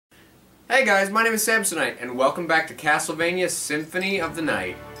Hey guys, my name is Samsonite, and welcome back to Castlevania Symphony of the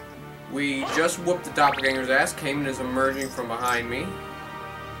Night. We just whooped the doppelganger's ass. Cayman is emerging from behind me.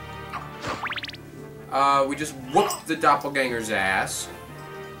 We just whooped the doppelganger's ass.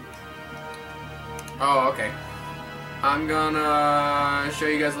 Oh, okay. I'm gonna show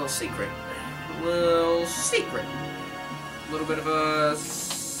you guys a little secret. A little secret. A little bit of a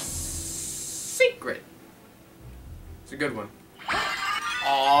secret. It's a good one.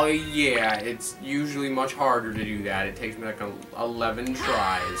 Oh yeah, it's usually much harder to do that. It takes me like 11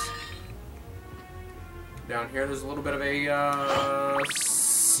 tries. Down here there's a little bit of a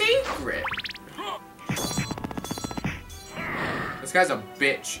secret. This guy's a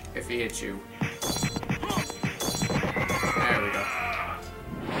bitch if he hits you. There we go.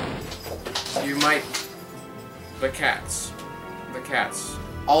 You might... The cats.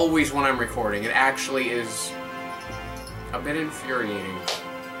 Always when I'm recording. It actually is a bit infuriating.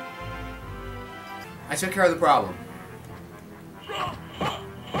 I took care of the problem.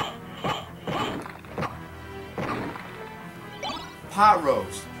 Pot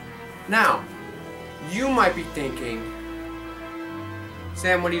roast. Now, you might be thinking,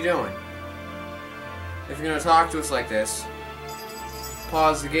 Sam, what are you doing? If you're going to talk to us like this,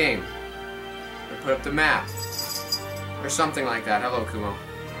 pause the game. Or put up the map. Or something like that. Hello, Kumo.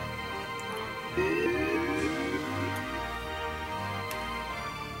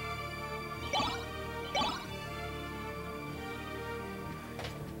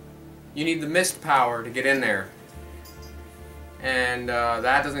 You need the mist power to get in there. And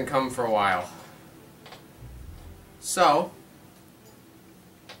that doesn't come for a while. So,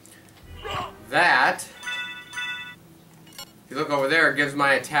 that, if you look over there, it gives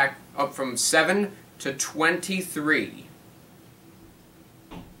my attack up from 7 to 23.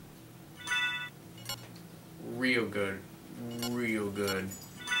 Real good. Real good.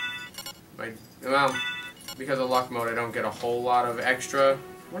 Well, because of luck mode, I don't get a whole lot of extra.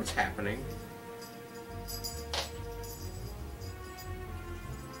 What's happening?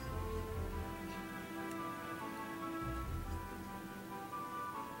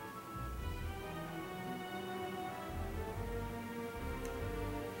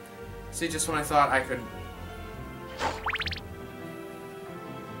 See, just when I thought I could...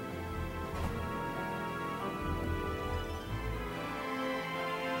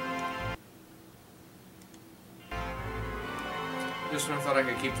 Just when I thought I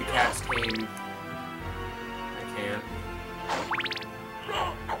could keep the cats tame, I can't.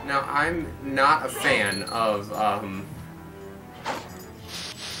 Now, I'm not a fan of,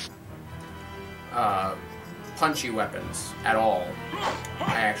 punchy weapons at all.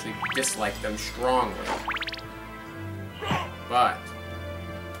 I actually dislike them strongly. But,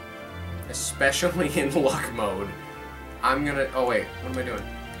 especially in luck mode, I'm gonna... Oh wait, what am I doing?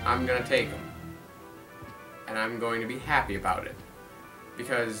 I'm gonna take them. And I'm going to be happy about it.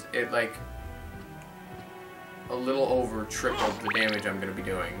 Because it, like, a little over tripled the damage I'm going to be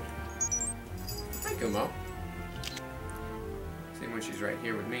doing. Hi, Kumo. See, when she's right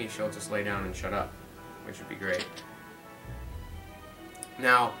here with me, she'll just lay down and shut up, which would be great.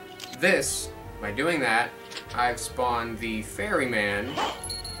 Now, this, by doing that, I've spawned the ferryman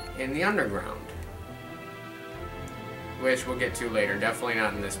in the underground. Which we'll get to later. Definitely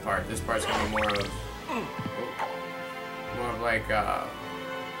not in this part. This part's going to be more of like a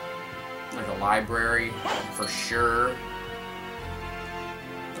library, for sure.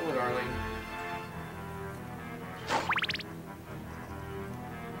 Hello, darling.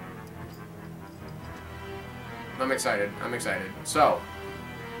 I'm excited. I'm excited. So,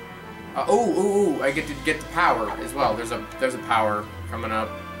 I get to get the power as well. There's a power coming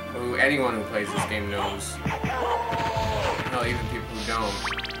up. Ooh, anyone who plays this game knows. Hell, even people who don't.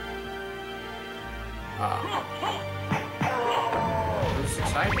 I'm just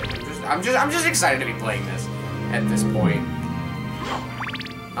excited. I'm just excited to be playing this at this point.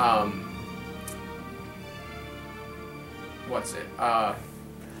 What's it?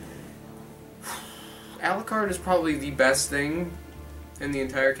 Alucard is probably the best thing in the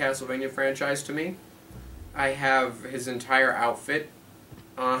entire Castlevania franchise to me. I have his entire outfit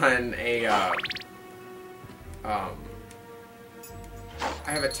on a I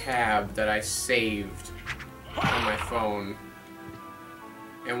have a tab that I saved on my phone.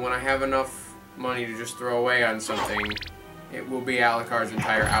 And when I have enough money to just throw away on something, it will be Alucard's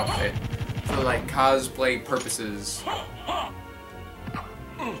entire outfit for, like, cosplay purposes. Yeah,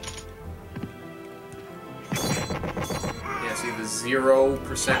 see, the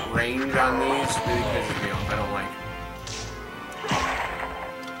 0% range on these really pisses me off. I don't like.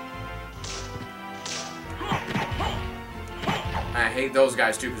 hate those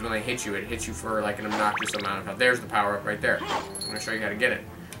guys too, because when they hit you, it hits you for like an obnoxious amount of health. There's the power-up right there. I'm going to show you how to get it.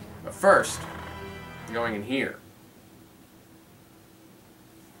 But first, going in here.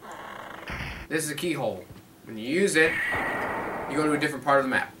 This is a keyhole. When you use it, you go to a different part of the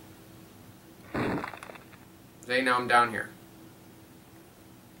map. See, now I'm down here.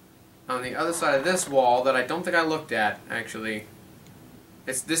 On the other side of this wall that I don't think I looked at, actually,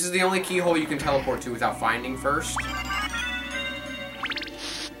 this is the only keyhole you can teleport to without finding first.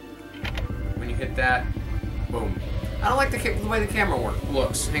 When you hit that, boom. I don't like the way the camera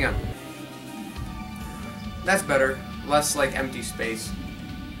looks. Hang on. That's better. Less like empty space.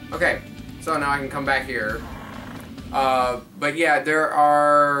 Okay, so now I can come back here. But yeah, there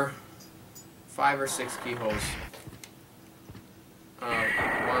are 5 or 6 keyholes. 1,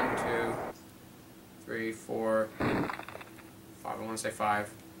 2, 3, 4, 5. I want to say 5.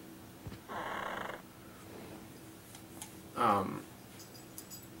 God,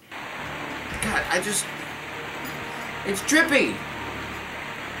 it's drippy!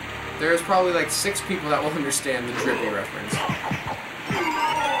 There's probably like 6 people that will understand the drippy reference.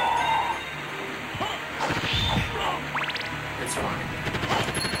 It's fine.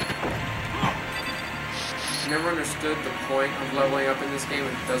 Never understood the point of leveling up in this game.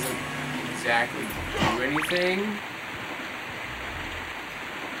 It doesn't exactly do anything.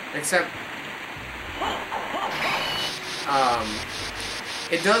 Except,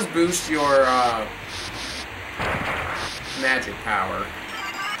 it does boost your, magic power.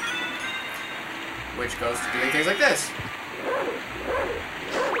 Which goes to doing things like this.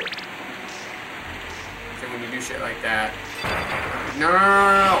 So when you do shit like that... No, no, no,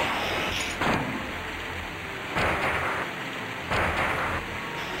 no, no!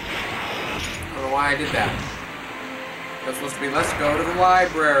 I don't know why I did that. That's supposed to be, let's go to the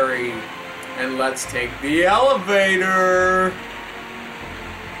library. And let's take the elevator.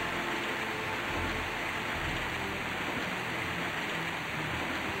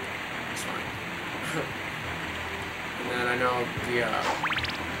 It's fine. And then I know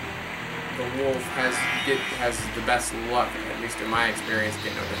the wolf has the best luck, at least in my experience,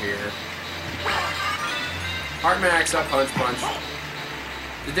 getting over here. Heart max up, punch, punch.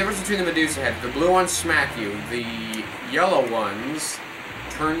 The difference between the Medusa head, the blue ones smack you, the yellow ones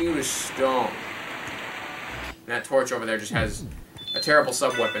turn you to stone. And that torch over there just has a terrible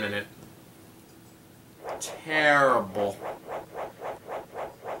sub-weapon in it. Terrible.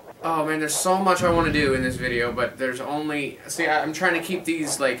 Oh man, there's so much I want to do in this video, but there's only... See, I'm trying to keep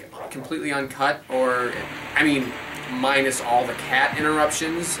these, like, completely uncut, or... I mean, minus all the cat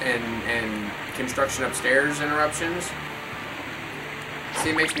interruptions and construction upstairs interruptions. See,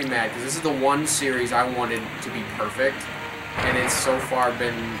 it makes me mad, because this is the one series I wanted to be perfect, and it's so far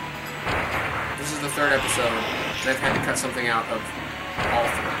been... This is the 3rd episode, and I've had to cut something out of all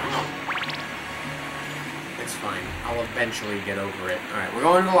 3. It's fine. I'll eventually get over it. Alright, we're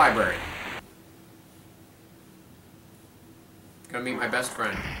going to the library. Gonna meet my best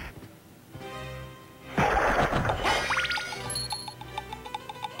friend.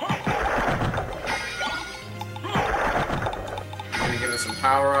 Some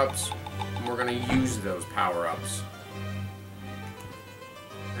power-ups, and we're going to use those power-ups.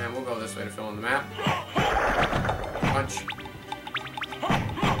 And we'll go this way to fill in the map. Punch.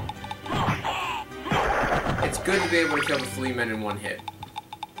 It's good to be able to kill the flea men in one hit.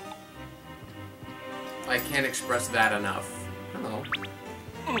 I can't express that enough. Hello.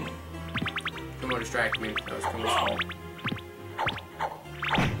 Kumo distracted me. That was Kumo's fault.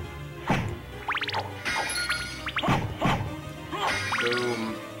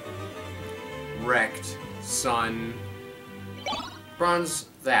 Boom. Wrecked. Sun. Bronze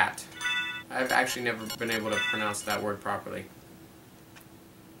that. I've actually never been able to pronounce that word properly.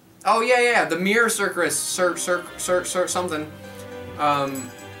 Oh yeah, yeah, the mirror circus, something.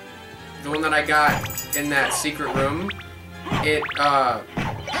 The one that I got in that secret room. It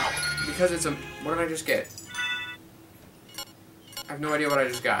because it's a. What did I just get? I have no idea what I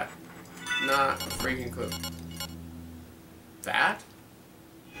just got. Not a freaking clue. That?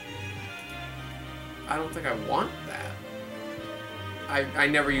 I don't think I want that. I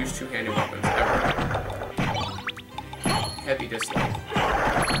never use two-handed weapons, ever. Heavy dislike.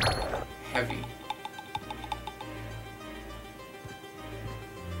 Heavy.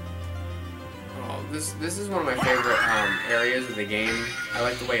 Oh, this is one of my favorite areas of the game. I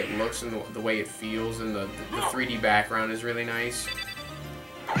like the way it looks and the way it feels, and the 3D background is really nice.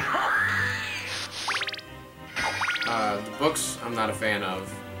 The books, I'm not a fan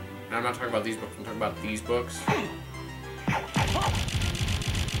of. And I'm not talking about these books, I'm talking about these books.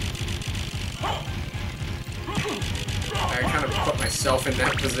 I kind of put myself in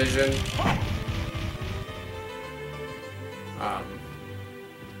that position.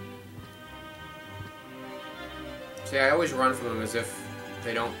 See, I always run from them as if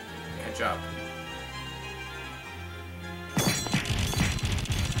they don't catch up.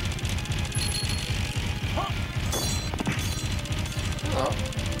 Hello.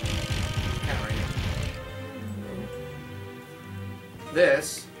 Cat right here.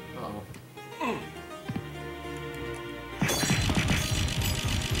 This. Uh-oh.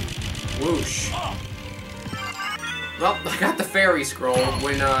 Whoosh. Well, I got the fairy scroll.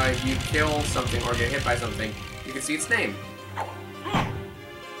 When you kill something or get hit by something, you can see its name.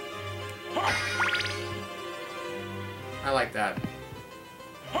 I like that.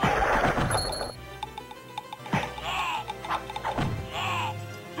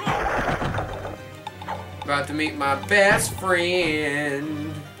 About to meet my best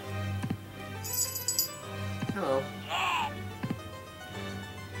friend. Hello.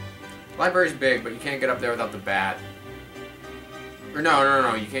 Library's big, but you can't get up there without the bat. Or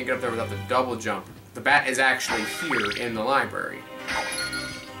no, you can't get up there without the double jump. The bat is actually here in the library.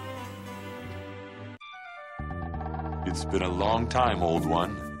 It's been a long time, old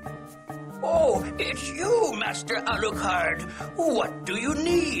one. Oh, it's you, Master Alucard. What do you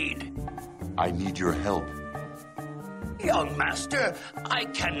need? I need your help. Young Master, I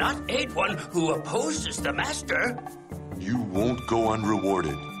cannot aid one who opposes the Master. You won't go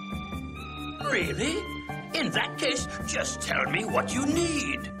unrewarded. Really? In that case, just tell me what you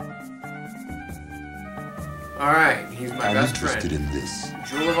need. Alright, he's my best friend. I'm interested in this.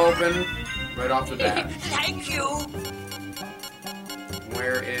 Jewel of Open, right off the bat. Thank you.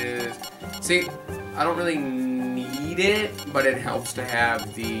 Where is... See, I don't really need it, but it helps to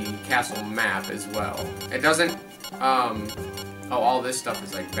have the castle map as well. It doesn't... Oh, all this stuff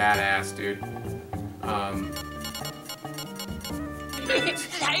is like badass, dude.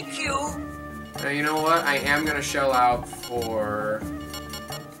 Thank you. Now, you know what? I am gonna shell out for...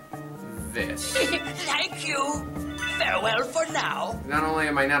 this. Thank you. Farewell for now. Not only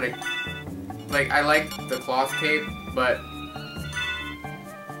am I not a... Like, I like the cloth cape, but...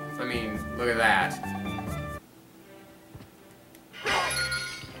 I mean, look at that.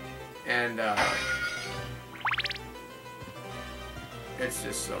 And, it's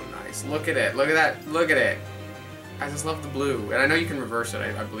just so nice. Look at it. Look at that. Look at it. I just love the blue. And I know you can reverse it,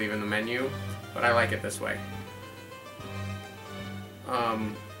 I believe, in the menu, but I like it this way.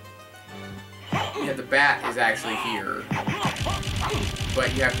 Yeah, the bat is actually here.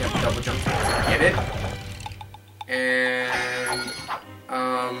 But you have to have a double jump to get it. And,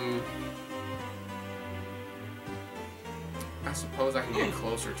 I suppose I can get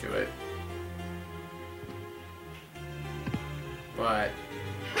closer to it. But...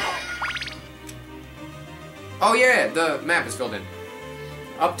 Oh yeah, the map is filled in.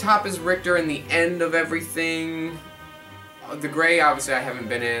 Up top is Richter and the end of everything. The gray, obviously, I haven't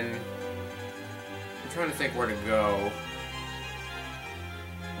been in. I'm trying to think where to go.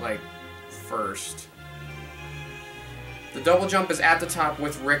 Like, first. The double jump is at the top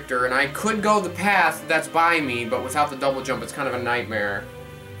with Richter, and I could go the path that's by me, but without the double jump, it's kind of a nightmare.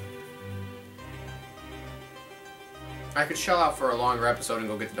 I could shell out for a longer episode and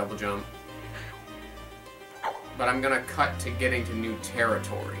go get the double jump. But I'm gonna cut to getting to new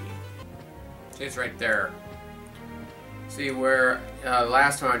territory. See, it's right there. See, where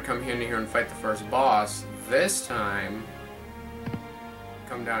last time I'd come in here and fight the first boss, this time,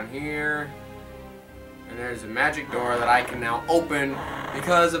 come down here, and there's a magic door that I can now open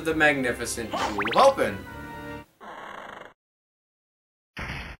because of the magnificent Jewel of Open.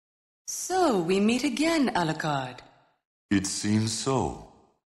 So, we meet again, Alucard. It seems so.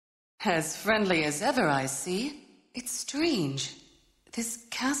 As friendly as ever, I see. It's strange. This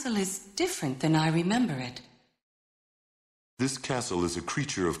castle is different than I remember it. This castle is a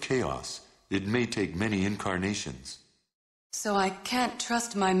creature of chaos. It may take many incarnations. So I can't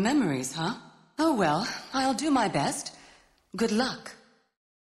trust my memories, huh? Oh well, I'll do my best. Good luck.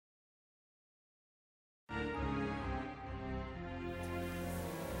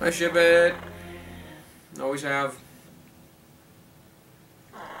 I ship it. Always have.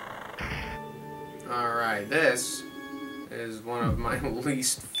 Alright, this is one of my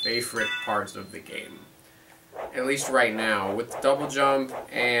least favorite parts of the game. At least right now. With the double jump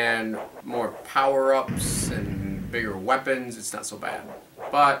and more power-ups and bigger weapons, it's not so bad.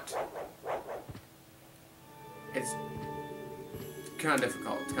 But it's kind of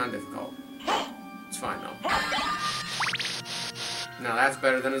difficult. It's kind of difficult. It's fine though. Now that's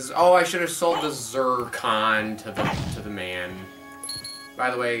better than a... Oh, I should have sold the Zircon to the man. By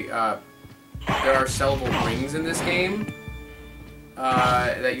the way, there are sellable rings in this game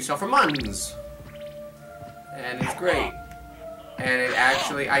that you sell for muns. And it's great. And it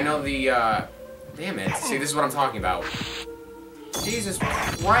actually, I know the, damn it. See, this is what I'm talking about. Jesus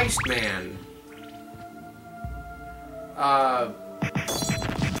Christ, man. I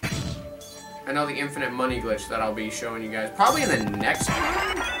know the infinite money glitch that I'll be showing you guys. Probably in the next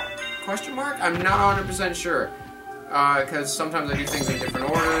one? Question mark? I'm not 100% sure. Because sometimes I do things in different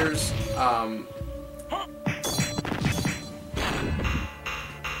orders.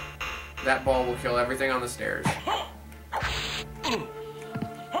 That ball will kill everything on the stairs.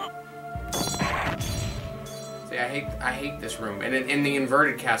 See, I hate this room. And in the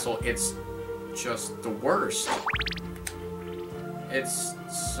inverted castle, it's just the worst. It's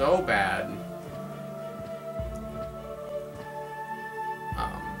so bad.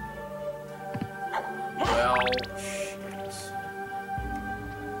 Well, shit.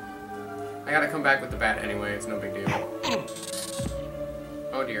 I gotta come back with the bat anyway, it's no big deal.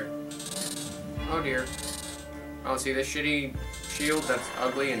 Oh dear. Oh dear. Oh, see this shitty shield that's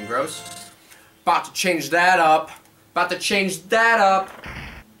ugly and gross? About to change that up. About to change that up.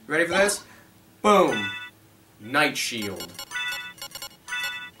 Ready for this? Boom. Night shield.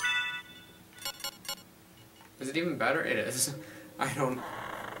 Is it even better? It is. I don't...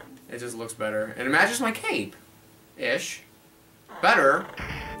 It just looks better. And it matches my cape. Ish. Better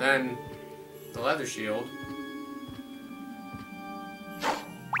than the leather shield.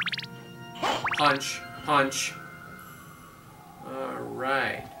 Punch. Punch.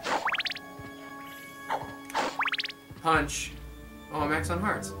 Alright. Punch. Oh, I'm max on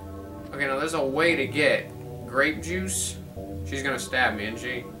hearts. Okay, now there's a way to get grape juice. She's gonna stab me, isn't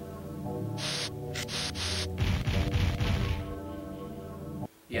she?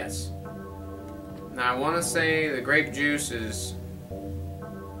 Yes. Now I want to say the grape juice is...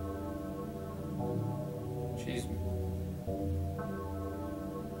 She's...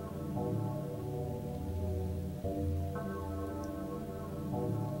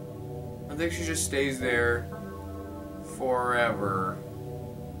 I think she just stays there forever.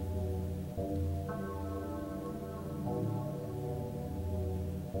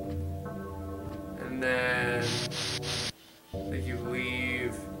 And then... Like you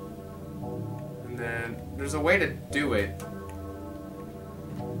leave, and then there's a way to do it.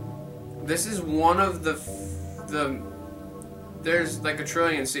 This is one of the there's like a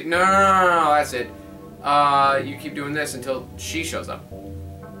trillion no, that's it. You keep doing this until she shows up.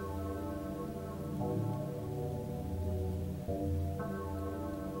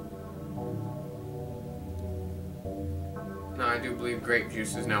 Now I do believe grape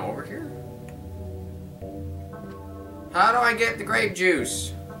juice is now over here. How do I get the grape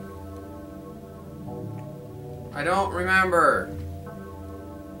juice? I don't remember.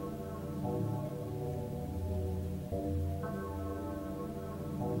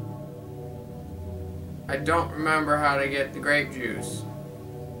 I don't remember how to get the grape juice.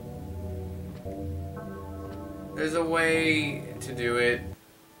 There's a way to do it.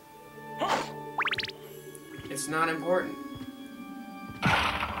 It's not important.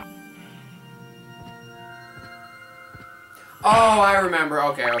 Oh, I remember.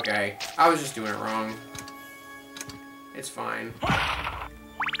 Okay, okay. I was just doing it wrong. It's fine.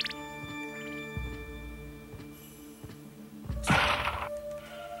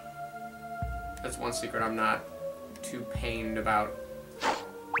 That's one secret I'm not too pained about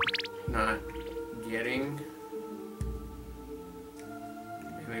not getting.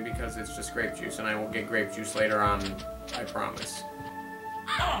 Mainly because it's just grape juice, and I will get grape juice later on, I promise.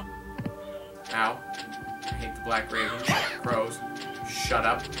 Ow. I hate the black ravens. Crows. Shut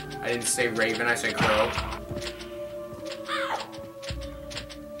up. I didn't say raven, I said crow.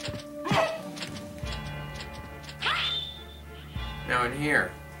 Now in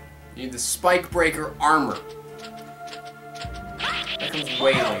here, you need the spike breaker armor. That comes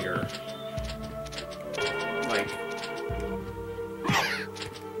way later. Like,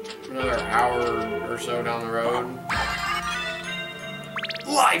 another hour or so down the road.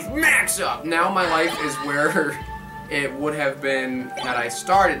 Life max up! Now my life is where it would have been had I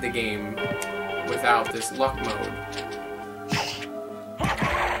started the game without this luck mode.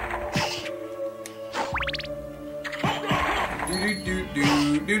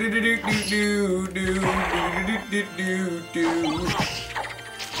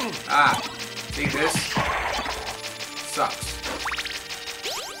 Ah, see this? Sucks.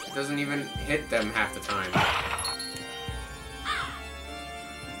 It doesn't even hit them half the time.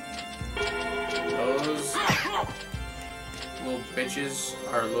 Those little bitches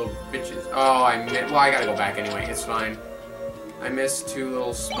are little bitches. Oh, well, I gotta go back anyway. It's fine. I missed 2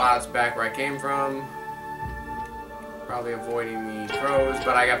 little spots back where I came from. Probably avoiding the crows,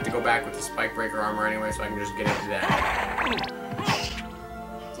 but I have to go back with the spike breaker armor anyway, so I can just get into that.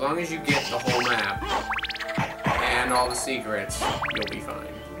 As long as you get the whole map and all the secrets, you'll be fine.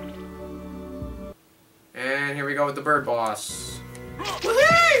 And here we go with the bird boss.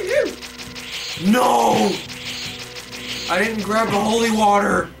 No! I didn't grab the holy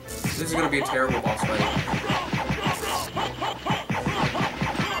water! This is gonna be a terrible boss fight.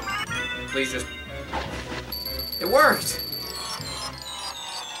 Please just... It worked!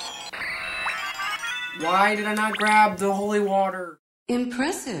 Why did I not grab the holy water?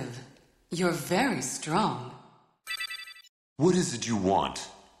 Impressive. You're very strong. What is it you want?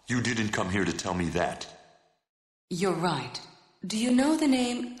 You didn't come here to tell me that. You're right. Do you know the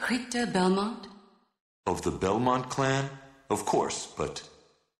name Richter Belmont? Of the Belmont clan? Of course, but...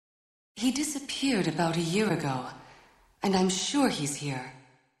 He disappeared about a year ago, and I'm sure he's here.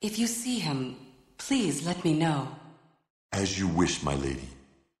 If you see him, please let me know. As you wish, my lady.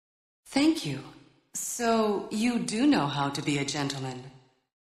 Thank you. So, you do know how to be a gentleman.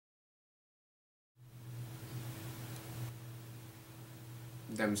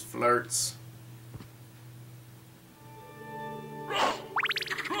 Them's flirts.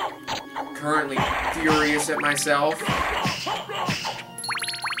 Currently furious at myself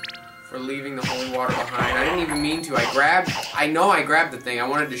for leaving the holy water behind. I didn't even mean to. I know I grabbed the thing. I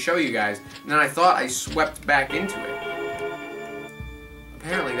wanted to show you guys. And then I thought I swept back into it.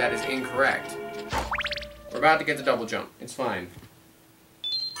 Apparently that is incorrect. We're about to get the double jump. It's fine.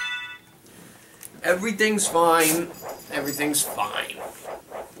 Everything's fine. Everything's fine.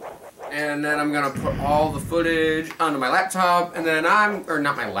 And then I'm gonna put all the footage onto my laptop, and then or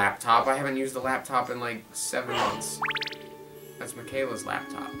not my laptop, I haven't used the laptop in like 7 months. That's Michaela's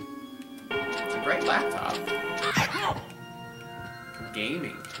laptop. It's a great laptop.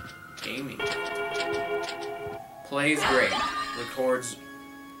 Gaming. Plays great. Records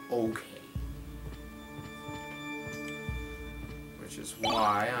okay. Which is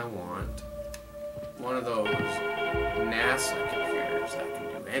why I want one of those NASA computers that can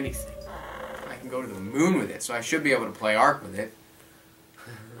do anything. I can go to the moon with it, so I should be able to play Ark with it.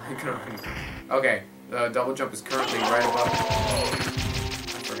 Okay, the double jump is currently right above...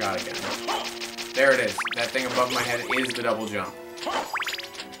 I forgot again. There it is. That thing above my head is the double jump.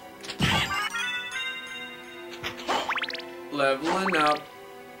 Leveling up.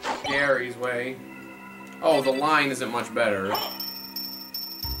 Gary's way. Oh, the line isn't much better.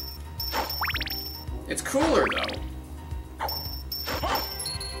 It's cooler, though.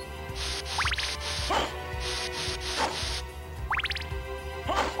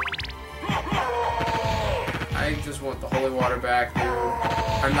 I just want the holy water back, dude.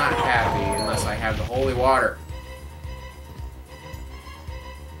 I'm not happy unless I have the holy water.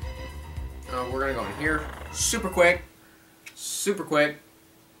 We're gonna go in here. Super quick. Super quick.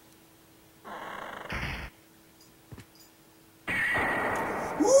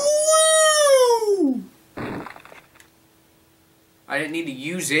 Woo! I didn't need to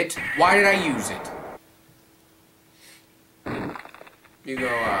use it. Why did I use it? You go,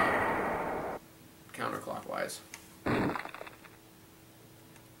 counterclockwise.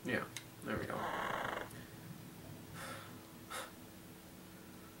 Yeah, there we go.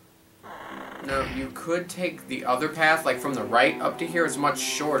 Now, you could take the other path, like from the right up to here. It's much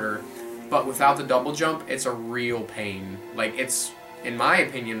shorter, but without the double jump, it's a real pain. Like, it's, in my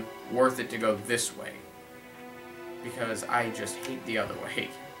opinion, worth it to go this way. Because I just hate the other way.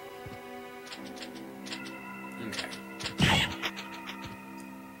 Okay.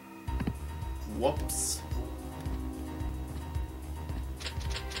 Whoops.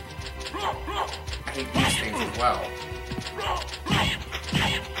 I hate these things as well.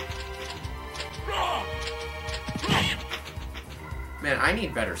 Man, I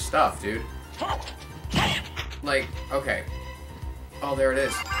need better stuff, dude. Like, okay. Oh, there it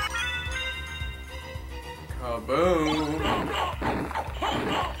is. Kaboom!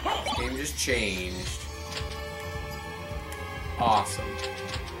 This game just changed. Awesome.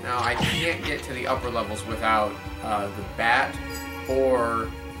 Now, I can't get to the upper levels without the bat or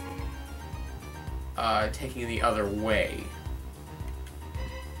taking the other way.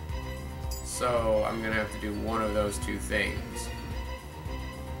 So, I'm gonna have to do one of those two things.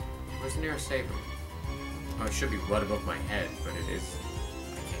 Where's the nearest save room? Oh, it should be right above my head, but it is...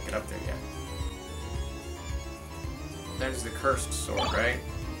 I can't get up there yet. That is the cursed sword, right?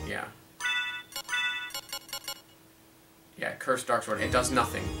 Yeah. Yeah, cursed dark sword. It does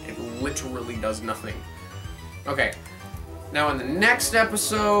nothing. It literally does nothing. Okay. Now in the next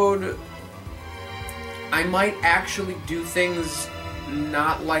episode... I might actually do things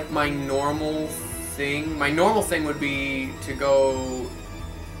not like my normal thing. My normal thing would be to go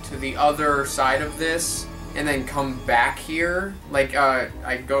to the other side of this and then come back here. Like,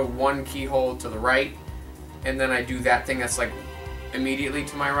 I go one keyhole to the right, and then I do that thing that's like immediately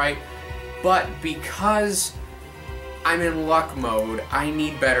to my right. But because I'm in luck mode, I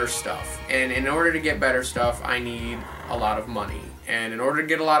need better stuff. And in order to get better stuff, I need a lot of money. And in order to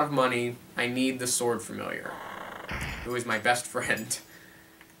get a lot of money, I need the Sword Familiar, who is my best friend.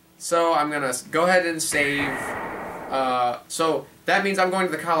 So I'm gonna go ahead and save. So that means I'm going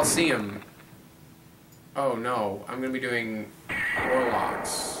to the Coliseum. Oh no, I'm gonna be doing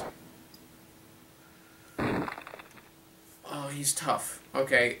Warlocks. Oh, he's tough.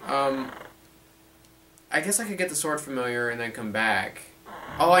 Okay, I guess I could get the Sword Familiar and then come back.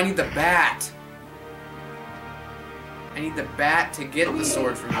 Oh, I need the bat! I need the bat to get the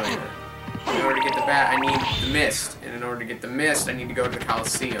Sword Familiar. In order to get the bat, I need the mist. And in order to get the mist, I need to go to the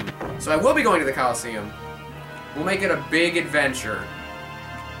Coliseum. So I will be going to the Coliseum. We'll make it a big adventure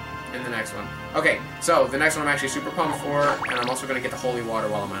in the next one. Okay, so the next one I'm actually super pumped for, and I'm also going to get the holy water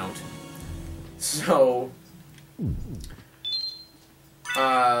while I'm out. So,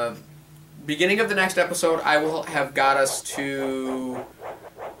 beginning of the next episode, I will have got us to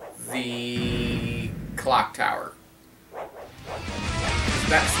the clock tower.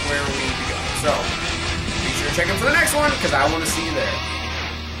 That's where we need to go. So, be sure to check in for the next one, because I want to see you there.